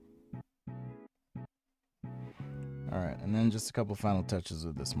 Alright, and then just a couple final touches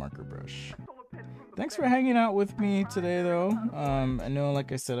with this marker brush. Thanks for hanging out with me today, though. I know,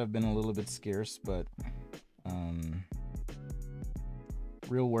 like I said, I've been a little bit scarce, but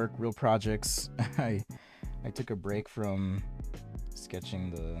real work, real projects. I took a break from sketching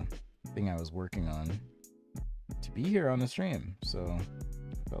the thing I was working on to be here on the stream, so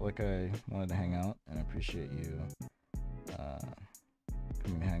felt like I wanted to hang out, and I appreciate you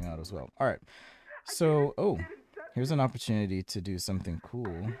coming to hang out as well. All right, so here's an opportunity to do something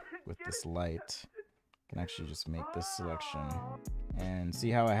cool with this light. I can actually just make this selection and see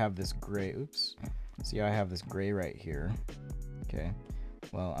how I have this gray. Oops. See how I have this gray right here. Okay.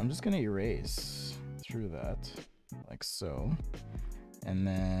 Well, I'm just gonna erase through that like so, and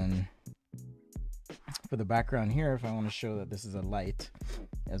then for the background here, if I want to show that this is a light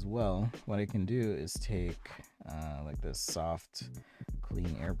as well, what I can do is take like this soft,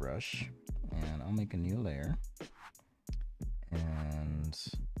 clean airbrush, and I'll make a new layer, and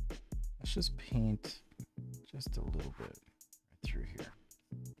let's just paint just a little bit right through here.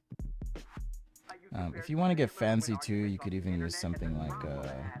 If you want to get fancy too, you could even use something like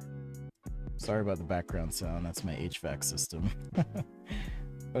sorry about the background sound, that's my HVAC system.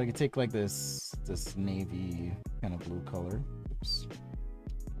 But I could take like this navy kind of blue color. Oops.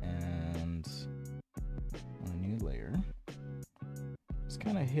 And on a new layer, just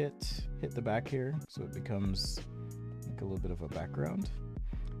kind of hit the back here so it becomes like a little bit of a background.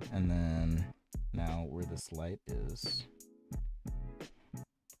 And then now where this light is,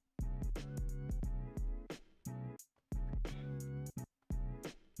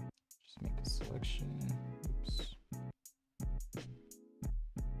 just make a selection. Oops.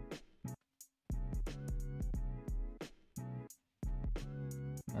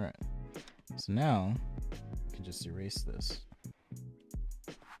 All right, so now I can just erase this.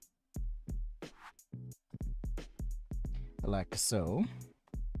 Like so,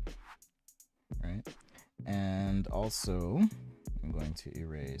 right? And also I'm going to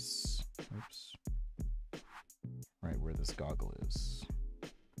erase, oops, right where this goggle is.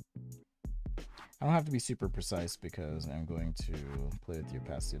 I don't have to be super precise because I'm going to play with the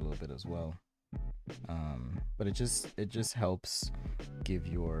opacity a little bit as well. But it just helps give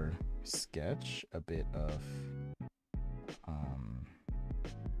your sketch a bit of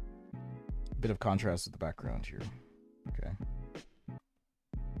contrast with the background here. Okay.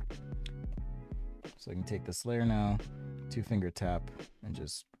 So I can take this layer now, 2-finger tap, and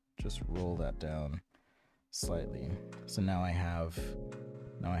just roll that down slightly. So now I have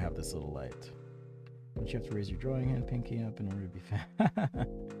this little light. Don't you have to raise your drawing hand pinky up in order to be fan?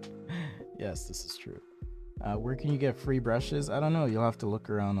 Yes, this is true. Where can you get free brushes? I don't know. You'll have to look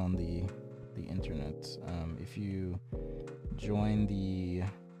around on the internet. If you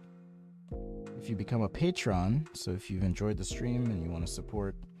become a patron, so if you've enjoyed the stream and you want to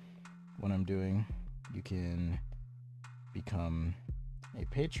support what I'm doing, you can become a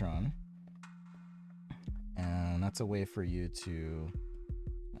patron, and that's a way for you to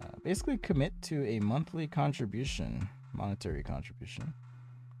basically commit to a monthly contribution, monetary contribution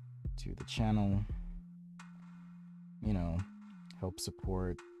to the channel, you know, help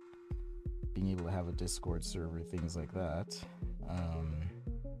support being able to have a Discord server, things like that.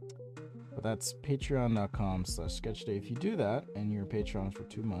 But that's patreon.com/sketchday. If you do that and you're a patron for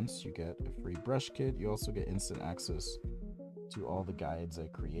 2 months, you get a free brush kit. You also get instant access to all the guides I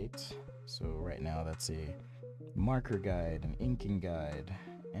create. So right now that's a marker guide, an inking guide,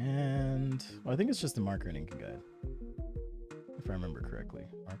 and well, I think it's just a marker and inking guide, if I remember correctly.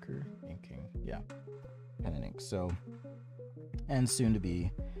 Marker, inking, yeah, pen and ink. So, and soon to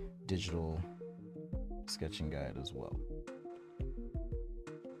be digital sketching guide as well.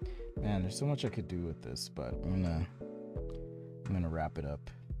 Man, there's so much I could do with this, but I'm gonna wrap it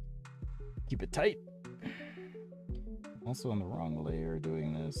up. Keep it tight. Also on the wrong layer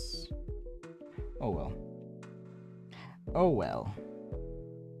doing this. Oh well. Oh well.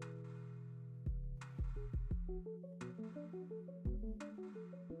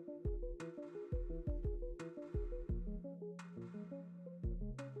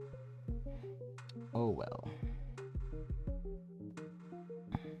 Oh well.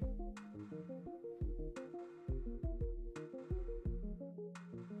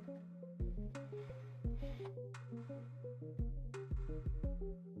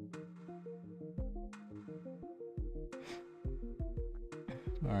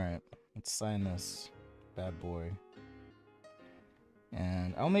 All right, let's sign this bad boy.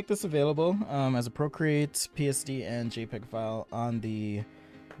 And I'll make this available as a Procreate, PSD, and JPEG file on the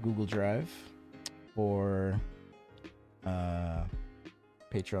Google Drive for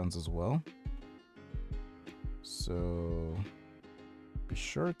patrons as well. So be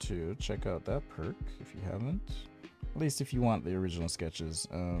sure to check out that perk if you haven't. At least if you want the original sketches.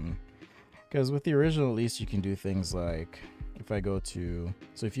 Because with the original, at least you can do things like, if I go to,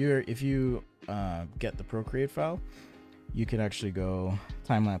 so if you get the Procreate file, you can actually go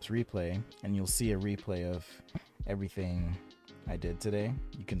time-lapse replay, and you'll see a replay of everything I did today.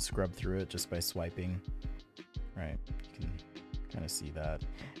 You can scrub through it just by swiping, right? You can kind of see that.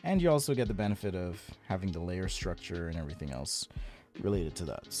 And you also get the benefit of having the layer structure and everything else related to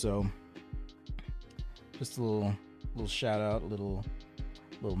that. So just a little shout out, a little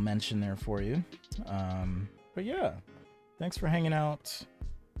mention there for you. But yeah, thanks for hanging out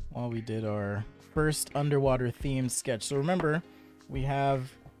while we did our first underwater themed sketch. So remember, we have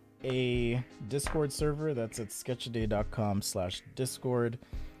a Discord server that's at sketchaday.com/discord.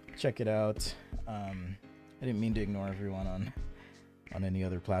 Check it out. I didn't mean to ignore everyone on any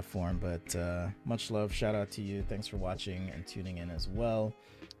other platform, but much love, shout out to you. Thanks for watching and tuning in as well.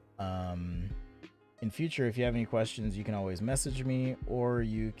 In future, if you have any questions, you can always message me, or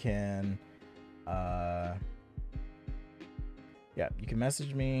you can you can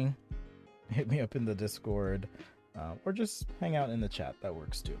message me, hit me up in the Discord, or just hang out in the chat. That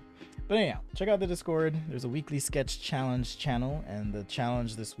works too. But anyhow, check out the Discord. There's a weekly sketch challenge channel, and the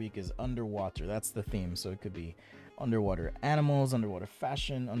challenge this week is underwater. That's the theme. So it could be underwater animals, underwater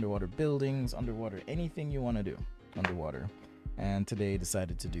fashion, underwater buildings, underwater anything you want to do underwater. And today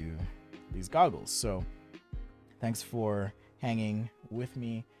decided to do these goggles. So thanks for hanging with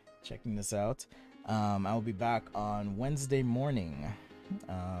me, checking this out. I'll be back on Wednesday morning.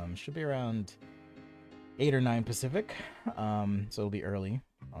 Should be around 8 or 9 Pacific. So it'll be early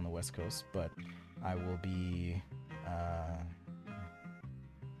on the West Coast, but I will be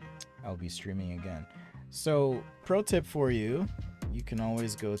I'll be streaming again. So pro tip for you, you can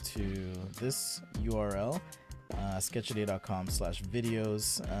always go to this URL,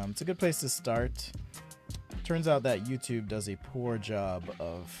 sketchaday.com/videos. It's a good place to start. Turns out that YouTube does a poor job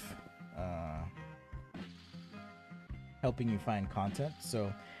of helping you find content.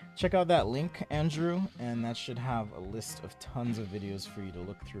 So check out that link, Andrew, and that should have a list of tons of videos for you to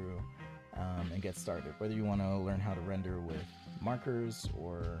look through and get started, whether you want to learn how to render with markers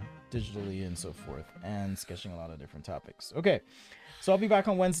or digitally and so forth, and sketching a lot of different topics. Okay, so I'll be back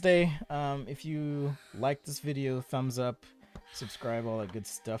on Wednesday. If you like this video, thumbs up, subscribe, all that good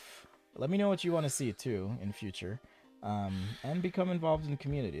stuff. Let me know what you want to see too in future. And become involved in the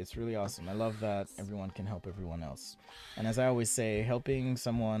community. It's really awesome. I love that everyone can help everyone else. And as I always say, helping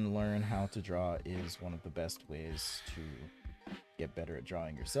someone learn how to draw is one of the best ways to get better at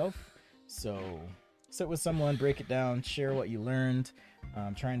drawing yourself. So sit with someone, break it down, share what you learned,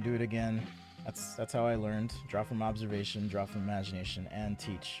 try and do it again. That's how I learned. Draw from observation, draw from imagination, and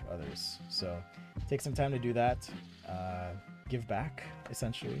teach others. So take some time to do that. Give back,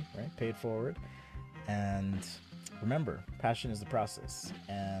 essentially, right? Pay it forward. And remember, passion is the process.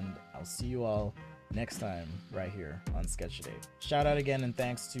 And I'll see you all next time right here on Sketch Day. Shout out again and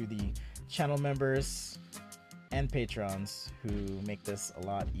thanks to the channel members and patrons who make this a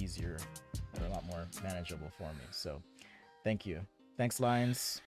lot easier or a lot more manageable for me. So thank you. Thanks, Lions.